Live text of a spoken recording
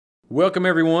Welcome,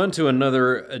 everyone, to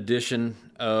another edition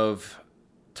of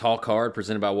Talk Hard,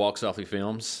 presented by Walk Softly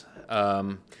Films.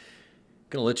 Going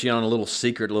to let you on a little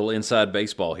secret, a little inside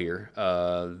baseball here.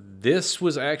 This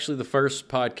was actually the first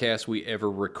podcast we ever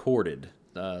recorded.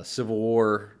 Civil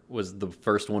War was the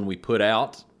first one we put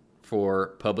out for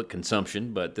public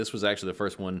consumption, but this was actually the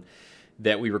first one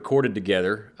that we recorded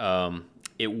together.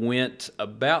 It went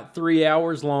about 3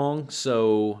 hours long,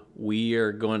 so we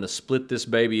are going to split this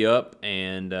baby up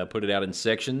and put it out in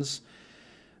sections.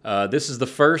 This is the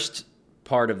first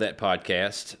part of that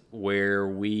podcast where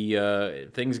we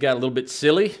things got a little bit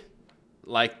silly,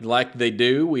 like they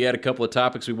do. We had a couple of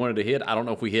topics we wanted to hit. I don't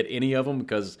know if we hit any of them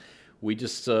because we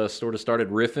just sort of started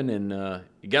riffing and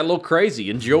it got a little crazy.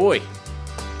 Enjoy.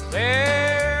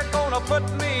 They're gonna put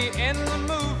me in the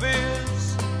movies.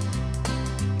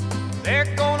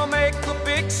 They're gonna make a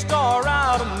big star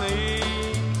out of me.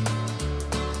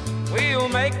 We'll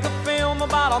make a film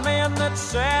about a man that's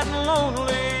sad and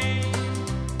lonely,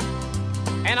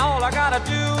 and all I gotta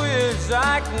do is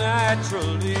act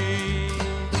naturally.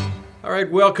 All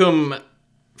right, welcome,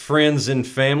 friends and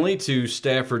family, to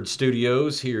Stafford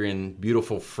Studios here in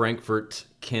beautiful Frankfort,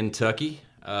 Kentucky.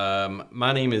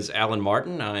 My name is Alan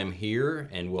Martin. I am here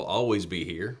and will always be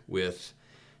here with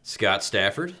Scott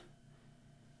Stafford.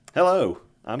 Hello,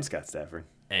 I'm Scott Stafford.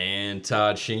 And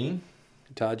Todd Sheen.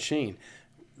 Todd Sheen.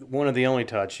 One of the only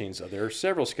Todd Sheens, though. There are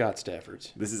several Scott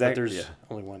Staffords. This is but there's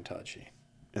only one Todd Sheen.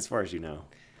 As far as you know.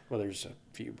 Well, there's a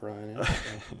few, Brian.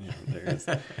 Yeah, there is.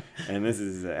 And this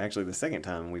is actually the second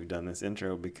time we've done this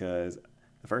intro because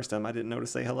the first time I didn't know to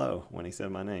say hello when he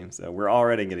said my name. So we're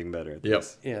already getting better at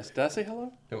this. Yes. Did I say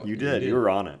hello? You did. You were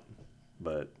on it.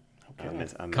 But okay. I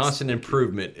missed Constant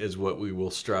improvement is what we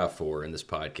will strive for in this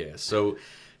podcast. So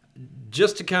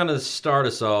just to kind of start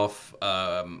us off,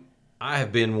 I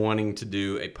have been wanting to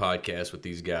do a podcast with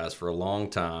these guys for a long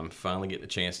time. Finally getting a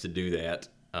chance to do that.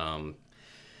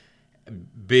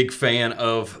 Big fan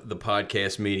of the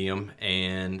podcast medium.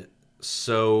 And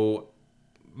so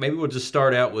maybe we'll just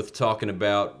start out with talking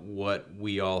about what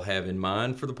we all have in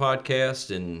mind for the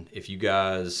podcast. And if you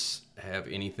guys have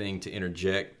anything to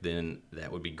interject, then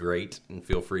that would be great. And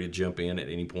feel free to jump in at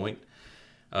any point.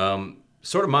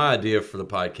 Sort of my idea for the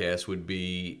podcast would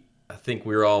be, I think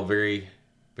we're all very,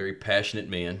 very passionate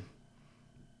men,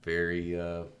 very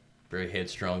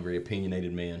headstrong, very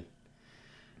opinionated men.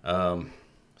 So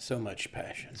much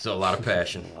passion. So a lot of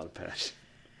passion. A lot of passion.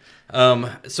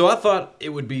 So I thought it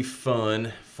would be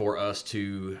fun for us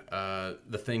to,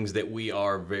 the things that we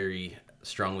are very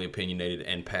strongly opinionated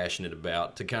and passionate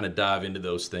about, to kind of dive into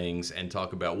those things and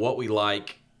talk about what we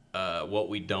like, what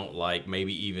we don't like,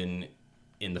 maybe even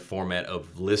in the format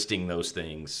of listing those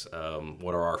things.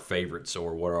 What are our favorites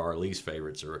or what are our least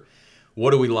favorites, or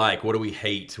what do we like, what do we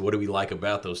hate, what do we like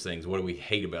about those things, what do we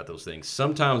hate about those things.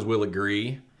 Sometimes we'll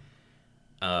agree.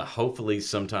 Hopefully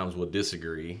sometimes we'll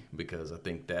disagree, because I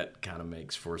think that kind of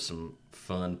makes for some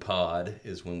fun pod,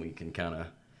 is when we can kind of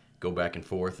go back and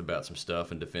forth about some stuff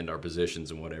and defend our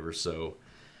positions and whatever. So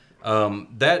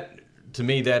that, to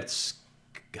me, that's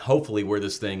hopefully where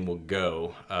this thing will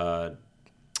go.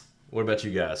 What about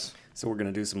you guys? So we're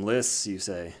going to do some lists, you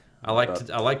say? I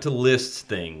like to list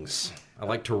things. I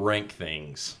like to rank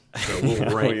things. So we'll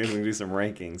rank. We're going to do some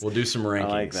rankings. We'll do some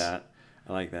rankings. I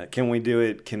like that. Can we do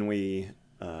it?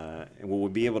 Will we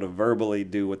be able to verbally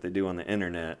do what they do on the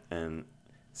internet and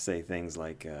say things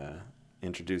like,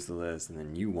 introduce the list, and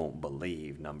then you won't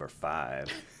believe number 5.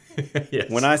 Yes.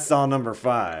 When I saw number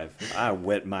 5, I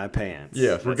wet my pants.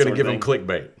 Yeah, we're going to give them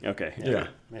clickbait. Okay. Yeah.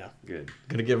 Good.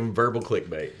 Going to give them verbal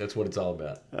clickbait. That's what it's all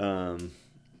about.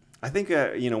 I think,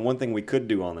 one thing we could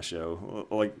do on the show,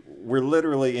 like, we're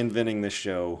literally inventing this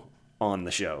show on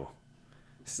the show.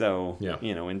 So,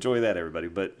 enjoy that, everybody.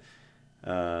 But,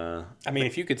 I mean,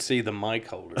 if you could see the mic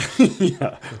holders.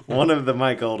 yeah, one of the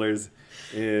mic holders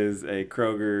is a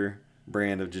Kroger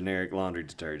brand of generic laundry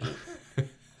detergent.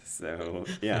 So,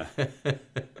 yeah.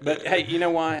 But, hey, you know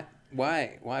why?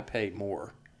 Why pay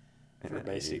more for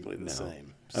basically the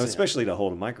same? Especially to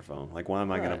hold a microphone. Like, why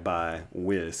am I going to buy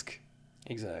Whisk?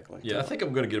 Exactly. Yeah, I think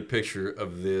I'm going to get a picture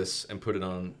of this and put it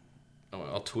on.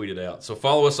 I'll tweet it out. So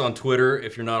follow us on Twitter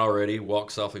if you're not already.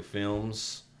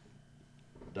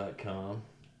 WalkSoftlyFilms.com.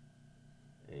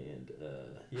 And,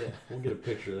 we'll get a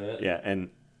picture of that. Yeah, and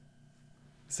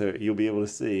so you'll be able to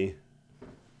see.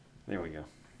 There we go.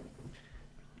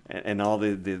 And all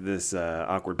this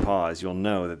awkward pause, you'll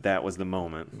know that was the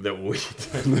moment. That we.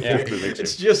 Yeah.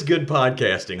 It's just good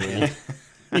podcasting.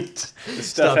 This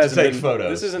stuff take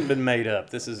photos. This hasn't been made up.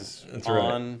 This is That's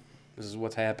on. Right. This is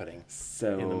what's happening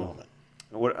So in the moment.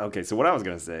 So what I was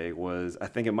gonna say was, I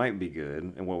think it might be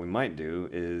good, and what we might do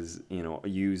is,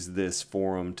 use this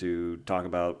forum to talk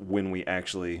about when we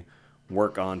actually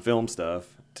work on film stuff,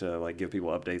 to like give people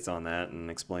updates on that and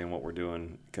explain what we're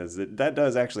doing, because that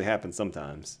does actually happen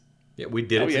sometimes. Yeah, we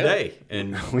did it yeah. today,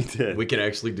 and We did. We can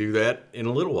actually do that in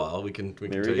a little while. We can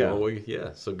There tell we you go. what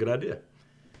yeah. So good idea.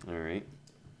 All right.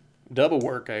 Double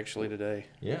work actually today.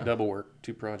 Yeah. Double work,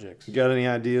 2 projects. You got any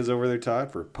ideas over there,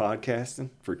 Todd, for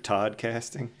podcasting? For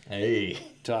Toddcasting? Hey,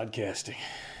 Toddcasting.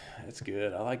 That's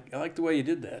good. I like the way you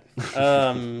did that.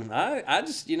 I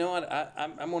just, you know what?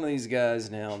 I'm one of these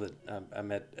guys now that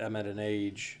I'm at an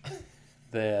age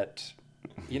that,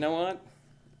 you know what?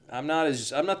 I'm not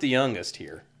the youngest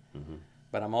here,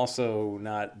 but I'm also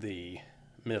not the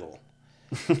middle.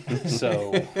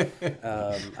 So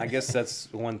I guess that's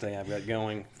one thing I've got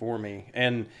going for me,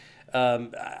 and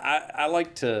I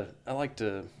like to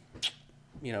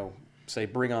say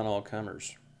bring on all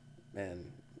comers,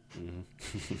 and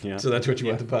Yeah. so that's what you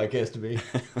want the podcast to be?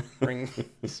 bring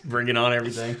Bringing on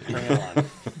everything. it on.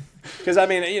 Because I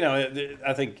mean,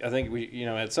 I think we,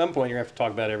 at some point you're gonna have to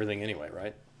talk about everything anyway,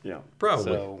 right? Yeah. Probably.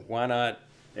 So why not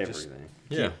Everything.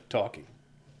 yeah. talking?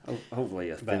 Hopefully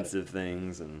offensive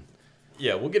things, and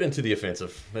Yeah, we'll get into the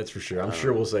offensive. That's for sure. I'm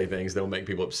sure we'll say things that will make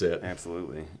people upset.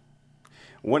 absolutely.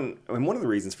 One of the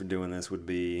reasons for doing this would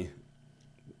be,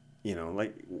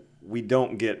 like, we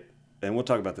don't get, and we'll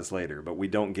talk about this later, but we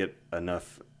don't get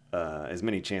enough, as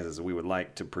many chances as we would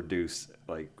like to produce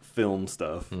like film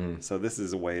stuff. So this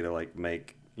is a way to like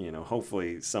make,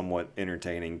 hopefully somewhat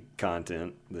entertaining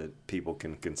content that people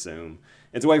can consume.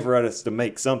 It's a way for us to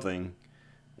make something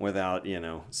without,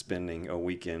 spending a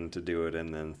weekend to do it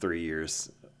and then 3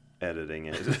 years editing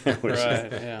it. Which-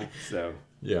 Right. Yeah. So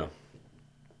Yeah.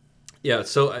 Yeah,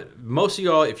 so most of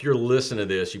y'all, if you're listening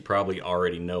to this, you probably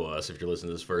already know us if you're listening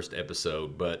to this first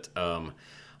episode. But on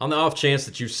the off chance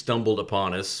that you stumbled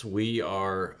upon us, we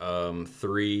are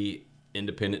 3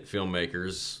 independent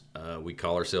filmmakers. We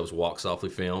call ourselves Walk Softly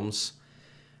Films.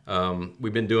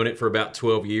 We've been doing it for about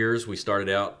 12 years. We started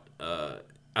out,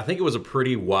 I think it was a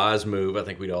pretty wise move, I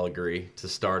think we'd all agree, to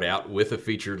start out with a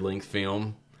featured-length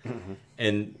film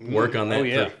and work on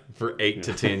that for 8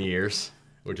 to 10 years,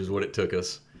 which is what it took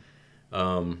us.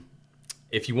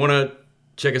 If you want to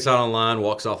check us out online,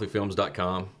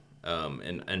 walksoftlyfilms.com,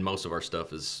 and most of our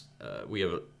stuff is, we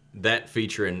have that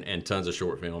feature and tons of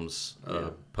short films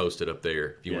posted up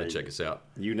there if you want to check us out.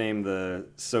 you name the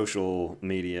social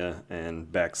media and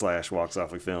 / Walk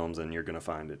Softly Films, and you're gonna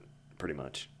find it pretty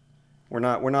much. We're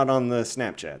not on the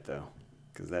Snapchat though,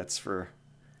 because that's for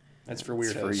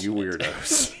weirdos. for you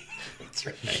weirdos. That's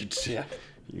right. Yeah.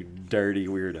 You dirty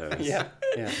weirdos. Yeah.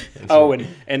 Yeah. Oh,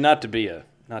 and not to be a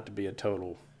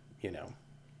total,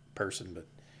 person,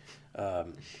 but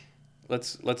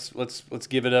let's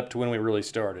give it up to when we really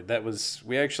started.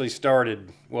 We actually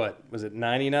started, what was it,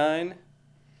 99?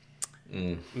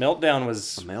 Meltdown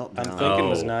was Meltdown. I'm thinking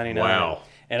was Oh, 99. wow.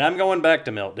 And I'm going back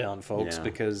to Meltdown, folks, Yeah.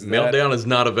 because Meltdown is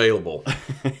not available.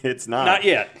 It's not. not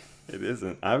yet. It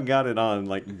isn't. I've got it on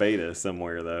like beta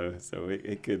somewhere though, so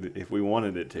it could, if we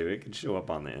wanted it to, it could show up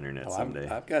on the internet someday.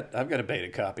 I've got a beta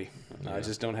copy. I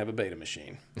just don't have a beta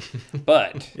machine.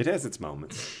 But It has its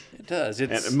moments, it does.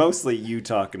 It's and mostly you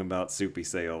talking about soupy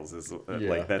sales is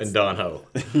like that's and Don Ho.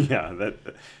 yeah,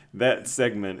 that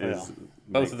segment is well,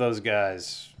 both of those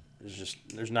guys.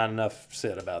 There's not enough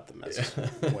said about them. That's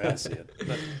the way I see it.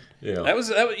 But Yeah. that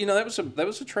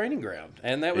was a training ground,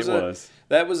 and that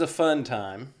was a fun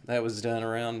time. That was done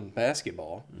around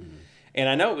basketball, and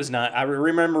I know it was not. I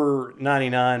remember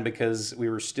 '99 because we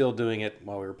were still doing it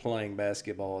while we were playing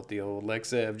basketball at the old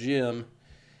Lex Ave gym,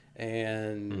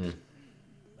 and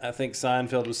I think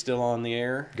Seinfeld was still on the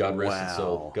air. God rest Wow. his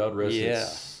soul. God rest Yeah.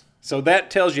 his... So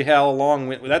that tells you how long.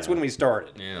 That's when we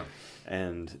started. Yeah.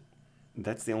 and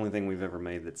that's the only thing we've ever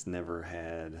made that's never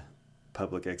had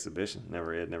public exhibition.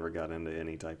 It never got into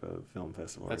any type of film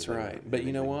festival. or That's anything right. like- But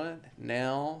you know anything. what?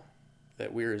 Now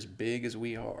that we're as big as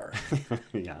we are,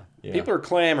 Yeah. Yeah. people are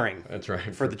clamoring That's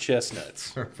right. for the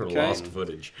chestnuts. for okay? lost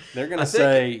footage. They're going I to think-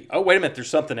 say, "Oh, wait a minute, there's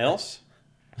something else."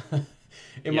 Am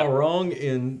Yeah. I wrong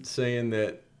in saying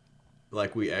that,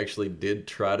 like, we actually did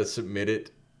try to submit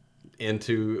it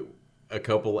into a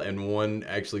couple, and one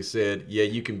actually said, "Yeah,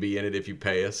 you can be in it if you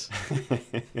pay us."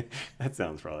 That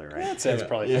sounds probably right. That sounds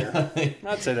probably fair.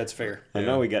 I'd say that's fair. I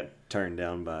know we got turned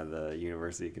down by the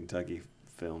University of Kentucky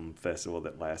Film Festival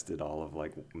that lasted all of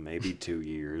like maybe 2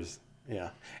 years. Yeah,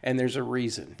 and there's a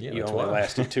reason Yeah, you that's only why.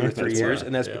 lasted 2 or 3 That's years, why.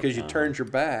 and that's Yeah. because you turned your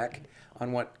back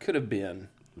on what could have been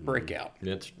breakout.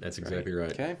 That's exactly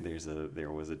right. Okay. There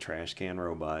was a trash can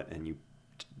robot, and you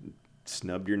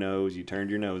snubbed your nose, you turned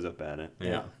your nose up at it.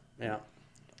 Yeah. Yeah.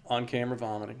 On camera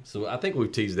vomiting. So I think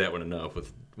we've teased that one enough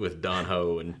with Don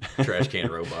Ho and Trash Can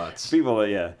Robots. People,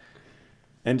 yeah.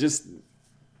 And just,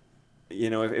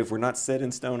 if we're not set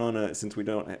in stone on since we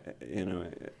don't,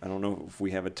 I don't know if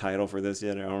we have a title for this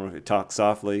yet. I don't know if Talk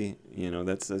Softly,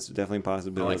 that's definitely a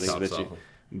possibility. Talk Softly.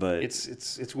 But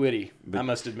it's witty. I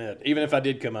must admit, even if I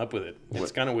did come up with it,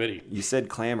 it's kind of witty. You said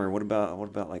Clamor. What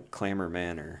about like Clamor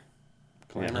Manor?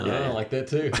 Clamor, I like that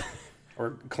too.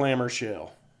 or Clamor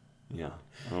Shell. Yeah,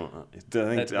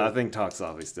 I think Talk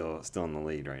Softly's still in the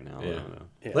lead right now. I don't know.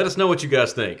 Yeah. Let us know what you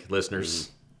guys think,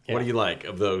 listeners. Yeah. What do you like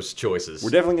of those choices? We're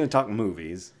definitely going to talk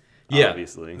movies. Yeah,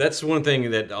 Obviously. that's one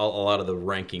thing that a lot of the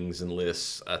rankings and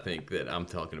lists I think that I'm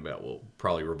talking about will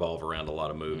probably revolve around a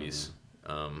lot of movies,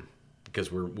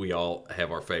 because we all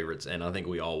have our favorites, and I think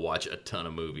we all watch a ton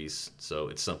of movies, so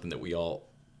it's something that we all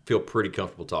feel pretty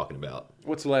comfortable talking about.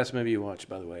 What's the last movie you watched,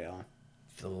 by the way, Alan?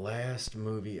 The last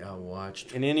movie I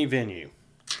watched, In any venue.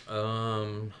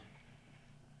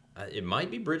 it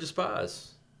might be Bridge of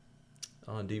Spies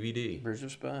on DVD. Bridge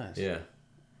of Spies. Yeah.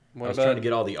 What I was about, trying to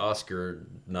get all the Oscar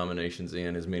nominations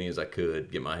in, as many as I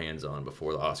could get my hands on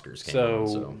before the Oscars came so, on.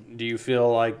 So, do you feel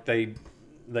like they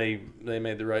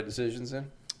made the right decisions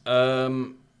then?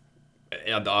 the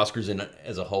Oscars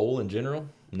as a whole in general?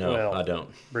 No, Well, I don't.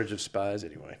 Bridge of Spies,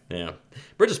 anyway. Yeah,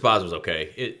 Bridge of Spies was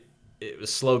okay. It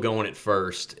was slow going at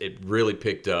first. It really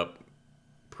picked up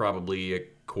probably a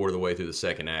quarter of the way through the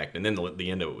second act, and then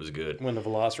the end of it was good. When the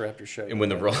Velociraptor showed And when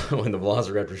the up. when the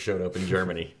Velociraptor showed up in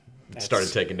Germany,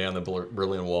 started taking down the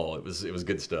Berlin Wall. It was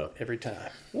good stuff. Every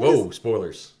time. Whoa,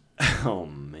 spoilers! Oh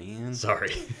man.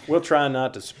 Sorry. We'll try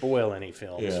not to spoil any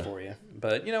films Yeah. for you,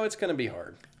 but it's going to be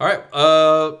hard. All right,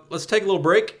 let's take a little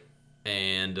break,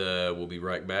 and we'll be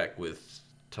right back with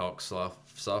Talk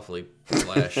Softly /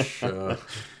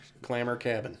 Clamor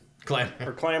Cabin Clam.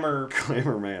 or Clamor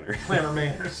Clamor Manor. Clamor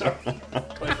Manor. Sorry.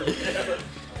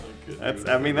 That's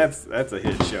a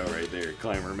hit show right there,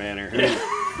 Clamor Manor.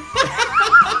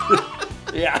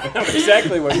 Yeah, I know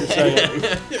exactly what you're saying.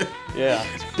 Yeah.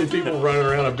 People running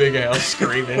around a big house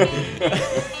screaming.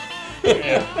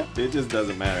 Yeah. It just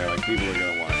doesn't matter. Like, people are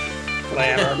gonna watch it.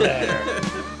 Clamor Manor.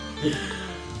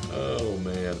 Oh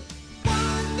man.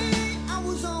 One day I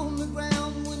was on the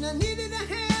ground when I needed a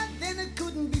hand, then it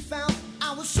couldn't be found.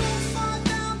 I was so far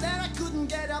down that I couldn't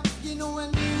get up, and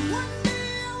one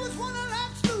day I was one of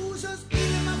life's losers,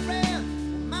 even my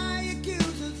friends, my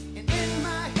accusers, and in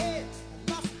my head,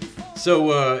 I lost before.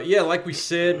 So yeah, like we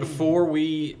said before,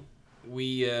 we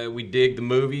dig the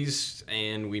movies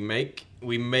and we make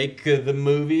the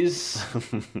movies.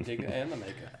 Dig and the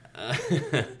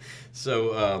maker.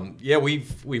 So yeah,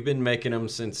 we've been making them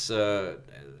since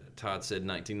Todd said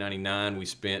 1999. We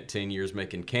spent 10 years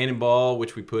making Cannonball,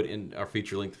 which we put in our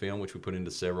feature-length film, which we put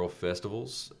into several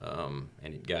festivals, and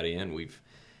it got in. We've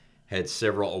had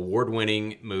several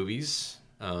award-winning movies.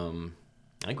 I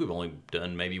think we've only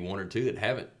done maybe one or two that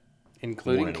haven't.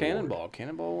 Including Won an Cannonball. award.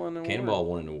 Cannonball won an award. Cannonball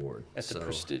won an award. At the so-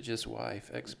 prestigious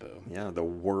Wife Expo. Yeah, the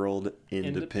World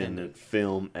Independent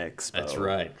Film Expo. That's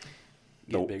right.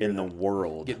 In the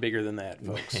world. Get bigger than that,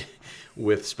 folks.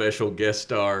 With special guest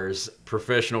stars,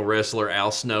 professional wrestler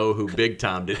Al Snow, who big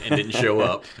timed it and didn't show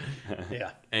up,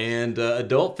 Yeah. and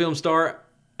adult film star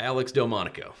Alex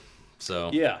Delmonico.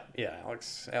 So Yeah.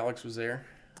 Alex was there.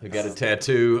 we got a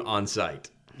tattoo on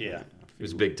site. Yeah. It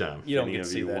was big time. You don't Any get to of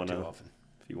see you that wanna- too often.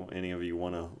 If any of you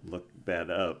want to look that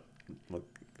up, look.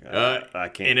 I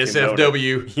can't. NSFW.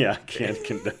 condone it. Yeah, I can't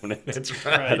condone it. That's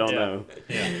right. I don't yeah. know.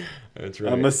 Yeah. That's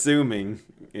right. I'm assuming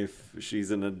if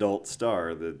she's an adult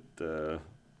star that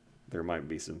there might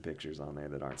be some pictures on there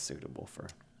that aren't suitable for.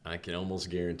 I can almost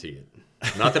guarantee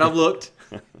it. Not that I've looked.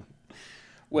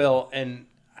 Well, and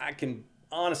I can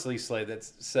honestly say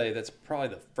that's probably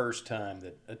the first time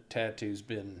that a tattoo's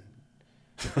been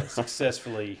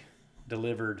successfully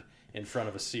delivered in front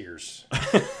of a Sears.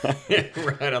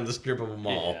 Right on the strip of a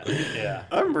mall. Yeah.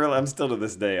 I'm still to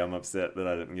this day. I'm upset that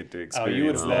I didn't get to Oh, experience you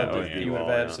would have that loved with it. you You would have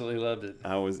all, yeah. absolutely loved it.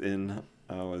 I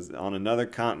was on another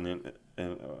continent,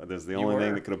 and that's the You only thing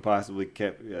were. that could have possibly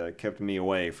kept me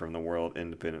away from the World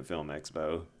Independent Film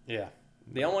Expo. Yeah.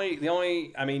 The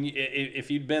only, I mean,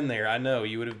 if you'd been there, I know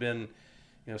you would have been,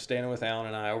 standing with Alan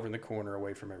and I over in the corner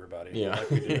away from everybody. Yeah.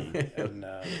 Like we did. And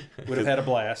would have had a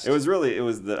blast. It was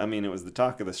the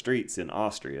talk of the streets in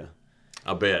Austria.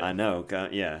 I bet. I know,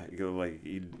 yeah.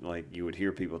 You would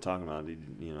hear people talking about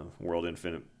World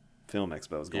Independent Film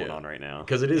Expo is going Yeah. on right now.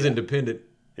 Because it is independent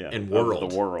Yeah, and of world.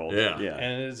 the world. Yeah. yeah.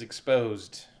 And it is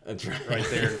exposed That's right. right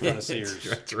there in front of Sears.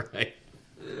 That's right.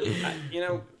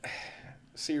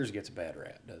 Sears gets a bad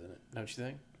rap, doesn't it? Don't you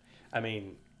think? I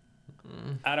mean,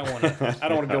 I don't want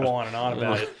to go on and on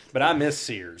about it, but I miss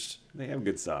Sears. They have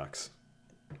good socks.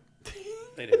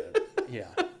 They do. Yeah.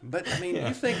 But, I mean,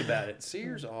 you think about it.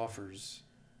 Sears offers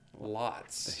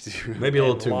lots. Maybe a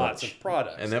little and too lots much. of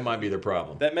products. And that might be their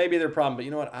problem. That may be their problem, but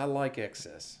you know what? I like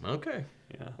excess Okay.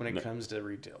 Yeah. when it No, comes to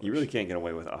retailers. you really can't get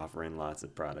away with offering lots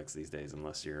of products these days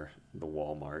unless you're the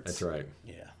Walmarts. That's right.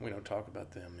 Yeah, we don't talk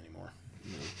about them anymore.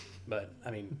 But,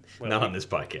 I mean, Not on this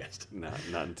podcast. Not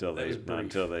until That they was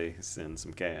brief. send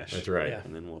some cash. That's right. Yeah.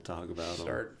 And then we'll talk about them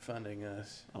start funding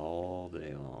us. all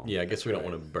day long. Yeah, I guess we don't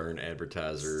want to burn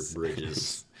advertiser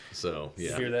bridges. So, You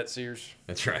yeah. hear that, Sears?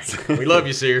 That's right. We love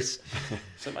you, Sears.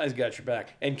 Somebody's got your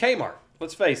back. And Kmart.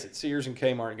 Let's face it, Sears and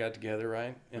Kmart got together,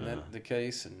 right? Isn't that the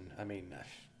case? And, I mean,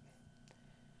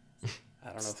 I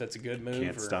don't know if that's a good move.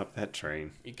 Can't or, stop that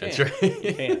train. You can't. That's right.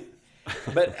 You can't.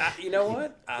 But you know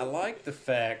what? I like the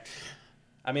fact.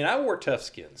 I mean, I wore Tough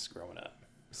Skins growing up,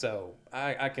 so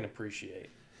I can appreciate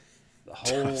the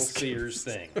whole Sears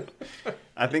thing.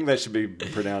 I think that should be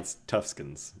pronounced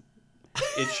Toughskins.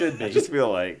 It should be. I just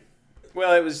feel like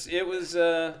Well, it was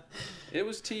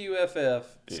TUFF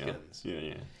Skins,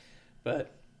 yeah.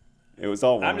 but It was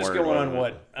all one I'm just word, going on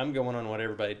wasn't it? I'm going on what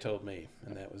everybody told me,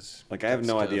 and that was Like I have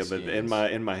no Tough idea, but in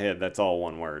Skins. my head that's all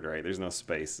one word, right? There's no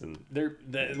space and well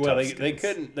Tough they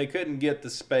Skins. couldn't get the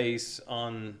space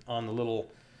on the little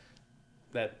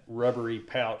that rubbery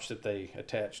pouch that they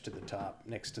attached to the top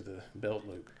next to the belt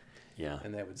loop, yeah.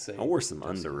 and that would say I wore some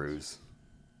Tough Skins. underoos.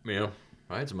 Yeah.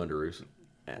 I had some underoos.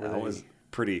 And Were I was they-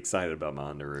 pretty excited about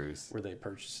my underoos. Were they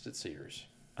purchased at Sears?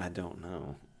 I don't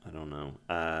know.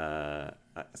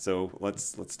 So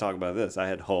let's talk about this. I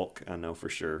had Hulk. I know for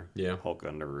sure. Yeah. Hulk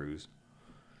underoos.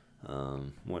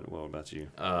 What about you?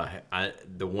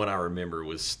 The one I remember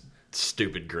was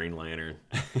stupid Green Lantern.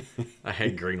 I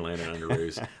had Green Lantern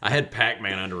underoos. I had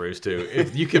Pac-Man underoos too.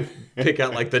 If you could pick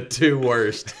out like the two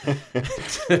worst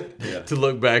to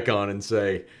look back on and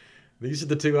say, these are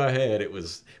the two I had.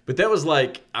 But that was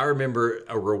like, I remember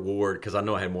a reward, because I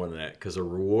know I had more than that, because a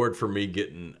reward for me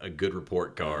getting a good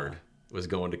report card was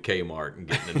going to Kmart and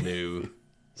getting a new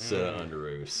set of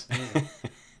underoos.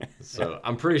 So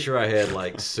I'm pretty sure I had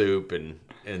like Soup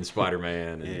and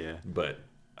Spider-Man. Yeah. But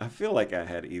I feel like I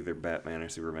had either Batman or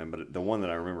Superman, but the one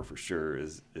that I remember for sure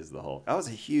is the Hulk. I was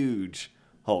a huge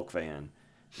Hulk fan,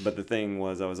 but the thing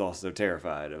was I was also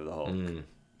terrified of the Hulk.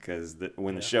 Because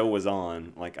when the show was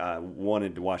on, like I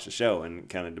wanted to watch the show and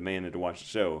kind of demanded to watch the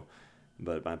show,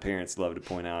 but my parents loved to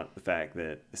point out the fact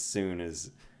that as soon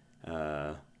as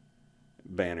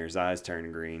Banner's eyes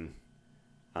turned green,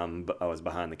 I was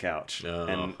behind the couch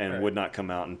and right. would not come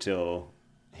out until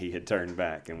he had turned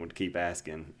back and would keep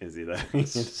asking, "Is he there?"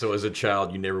 so as a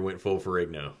child, you never went full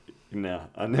Ferrigno. No,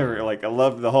 I never I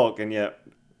loved the Hulk and yet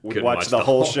would Couldn't watch watch the the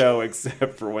whole Hulk. show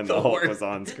except for when the Hulk worst. was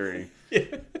on screen.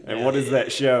 And what is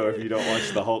that show if you don't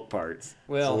watch the Hulk parts? It's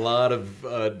a Well, lot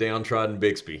of downtrodden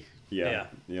Bixby. Yeah.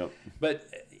 Yep. but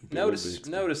notice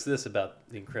Bixby. this about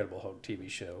the Incredible Hulk TV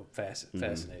show,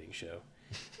 fascinating show,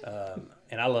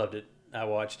 and I loved it. I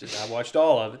watched it. I watched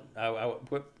all of it. I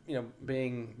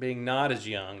being not as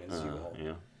young as you all,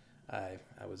 Yeah.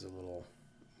 I was a little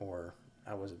more.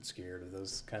 I wasn't scared of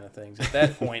those kind of things at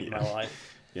that point in my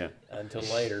life Yeah. until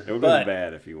later. It would But- have been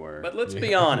bad if you were. But let's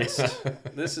be honest.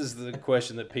 This is the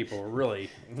question that people are really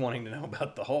wanting to know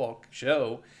about the Hulk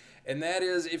show. And that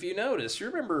is, if you notice, you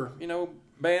remember,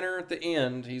 Banner at the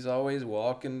end, he's always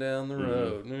walking down the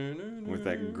road. with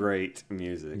that great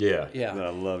music. Yeah. Yeah. That I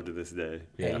love to this day.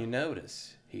 Yeah. And you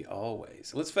notice, he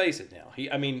always, let's face it now,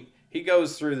 he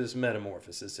goes through this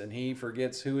metamorphosis and he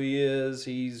forgets who he is.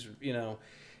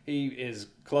 His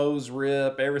clothes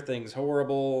rip, everything's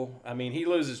horrible. He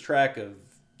loses track of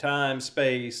time,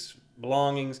 space,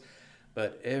 belongings.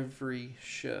 But every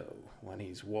show, when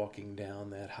he's walking down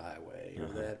that highway or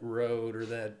that road or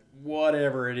that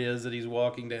whatever it is that he's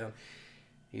walking down,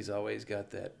 he's always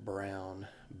got that brown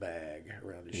bag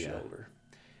around his shoulder.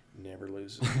 Never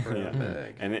loses the brown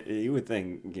bag. And you would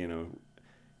think,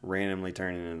 randomly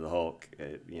turning into the Hulk,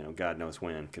 God knows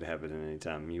when, could happen at any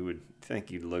time. You would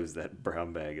think you'd lose that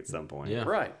brown bag at some point. Yeah.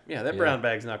 Right. Yeah, that brown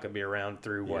bag's not going to be around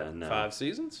through, Yeah, no. 5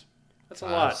 seasons? That's a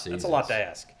 5 lot. That's seasons. a lot to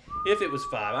ask. If it was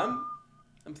 5,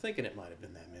 I'm thinking it might have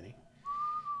been that many.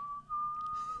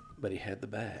 But he had the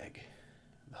bag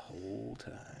the whole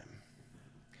time.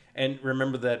 And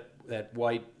remember that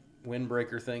white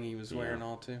windbreaker thing he was wearing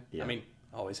all too? Yeah.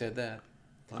 Always had that.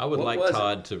 I would What like was it?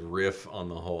 Todd to riff on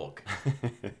the Hulk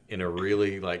in a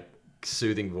really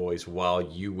soothing voice while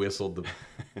you whistled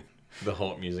the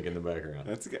Hulk music in the background.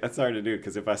 That's hard to do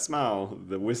because if I smile,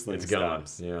 the whistling It's gone.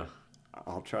 stops. Yeah.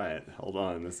 I'll try it. Hold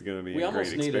on. This is going to be We a almost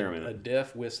great need experiment. a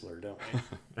deaf whistler, don't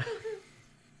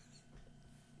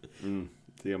we?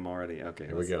 See, I'm already. Okay,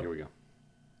 Here we go. Here we go.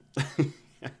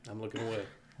 I'm looking away.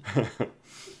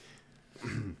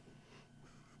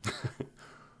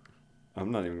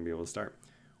 I'm not even going to be able to start.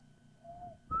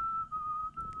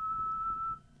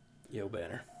 Yo,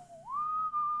 Banner.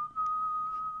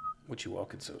 What you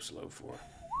walking so slow for?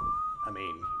 I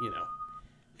mean,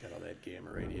 got all that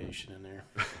gamma radiation in there.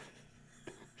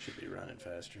 Should be running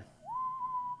faster.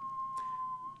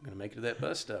 I'm gonna make it to that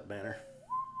bus stop, Banner.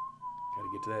 Got to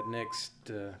get to that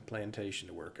next plantation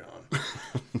to work on.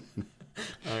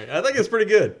 All right, I think it's pretty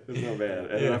good. It's not bad.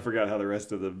 And then I forgot how the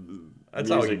rest of the That's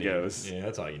all you music need. goes. Yeah,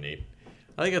 that's all you need.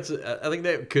 I think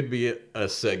that could be a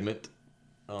segment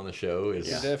on the show. Is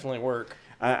It'd definitely work.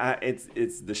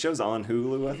 It's the show's on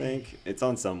Hulu, I think. It's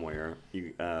on somewhere.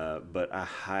 But I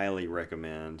highly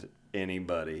recommend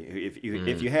anybody if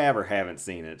you have or haven't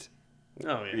seen it,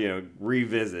 Oh yeah.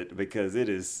 revisit, because it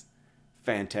is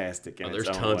fantastic. there's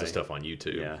tons of stuff on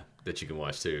YouTube Yeah. that you can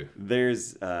watch too.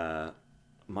 There's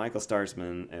Michael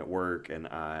Startzman at work and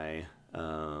I.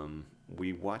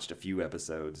 We watched a few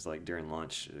episodes like during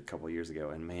lunch a couple of years ago,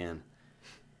 and man,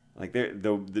 like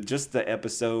just the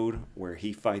episode where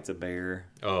he fights a bear.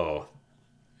 Oh,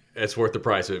 it's worth the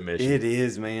price of admission. It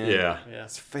is, man. Yeah. Yeah.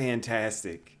 It's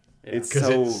fantastic. Yeah. It's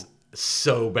Because it's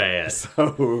so bad.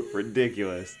 so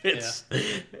ridiculous. It is.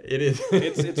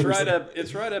 It's right up.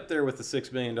 It's right up there with the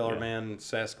 $6 Million Man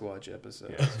Sasquatch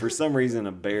episode. For some reason,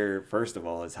 a bear, first of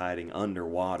all, is hiding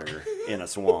underwater in a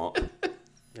swamp,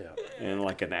 Yeah. and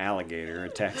like an alligator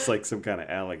attacks like some kind of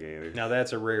alligator. Now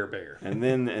that's a rare bear. And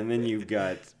then you've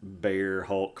got Bear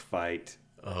Hulk fight,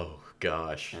 Oh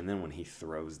gosh. and then when he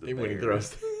throws the When he bear,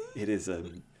 throws. it is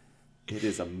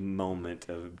a moment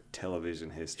of television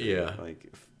history. Yeah. Like,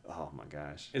 oh my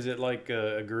gosh. Is it like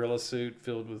a gorilla suit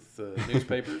filled with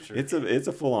newspapers? Or It's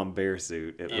a full on bear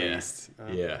suit at Yeah. least,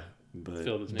 Yeah. but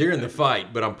filled with During the newspapers?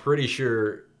 fight, but I'm pretty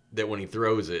sure that when he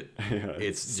throws it, Yeah,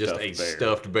 it's just a stuffed bear.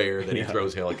 stuffed bear that he Yeah.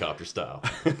 throws helicopter style.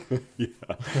 yeah,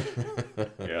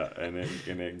 yeah, and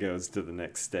it goes to the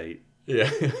next state. Yeah.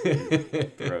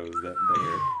 Throws that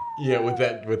bear. Yeah,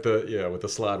 with the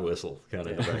slide whistle kind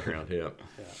of in the background. Yeah.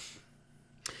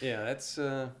 Yeah, that's.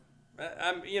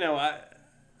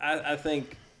 I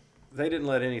think they didn't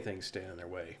let anything stand in their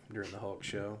way during the Hulk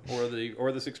show or the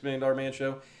 $6 Million Man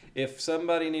show. If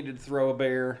somebody needed to throw a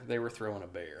bear, they were throwing a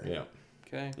bear. Yeah.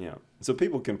 Okay. Yeah, so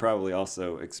people can probably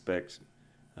also expect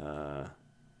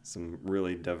some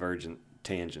really divergent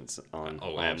tangents on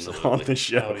absolutely. the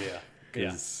show. Oh yeah. Yeah.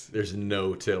 'Cause, There's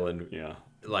no telling. yeah.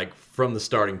 Like from the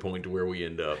starting point to where we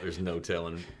end up, there's no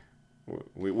telling.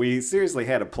 We seriously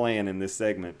had a plan in this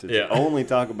segment to Yeah. only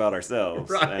talk about ourselves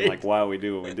Right. and like why we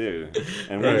do what we do,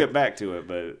 and we'll Right. get back to it.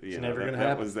 But never gonna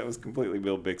that happen. was completely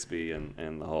Bill Bixby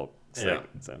and the Hulk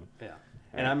segment. So Yeah.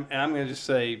 And I'm going to just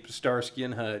say Starsky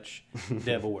and Hutch,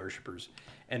 devil worshippers.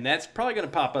 And that's probably going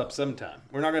to pop up sometime.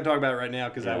 We're not going to talk about it right now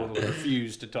because I will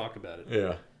refuse to talk about it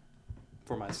Yeah.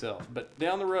 for myself. But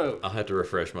down the road, I'll have to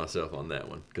refresh myself on that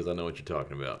one because I know what you're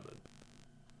talking about. But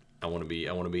I want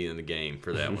to be in the game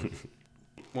for that one.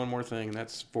 one more thing, and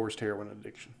that's forced heroin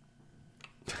addiction.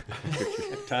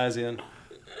 It ties in.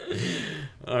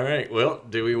 All right. Well,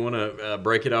 do we want to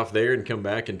break it off there and come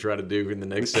back and try to do in the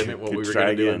next segment what we were Try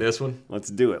going to do in again. this one? Let's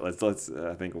do it. Let's.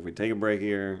 I think if we take a break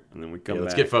here and then we come Yeah,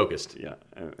 let's back. get focused. Yeah.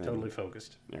 Totally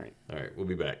focused. All right. All right. We'll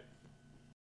be back.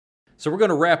 So we're going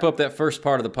to wrap up that first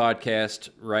part of the podcast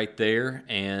right there,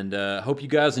 and hope you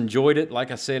guys enjoyed it.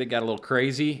 Like I said, it got a little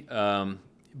crazy,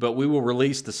 but we will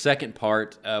release the second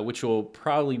part, which will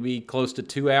probably be close to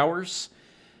 2 hours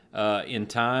in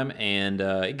time, and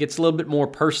it gets a little bit more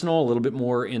personal, a little bit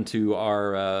more into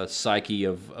our psyche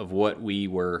of what we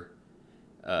were,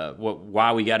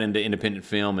 why we got into independent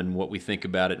film and what we think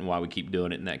about it and why we keep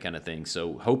doing it and that kind of thing.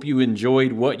 So hope you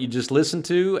enjoyed what you just listened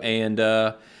to,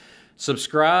 and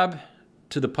subscribe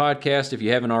to the podcast if you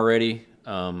haven't already.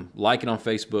 Like it on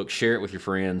Facebook, share it with your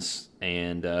friends,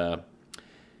 and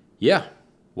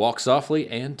walk softly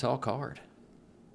and talk hard.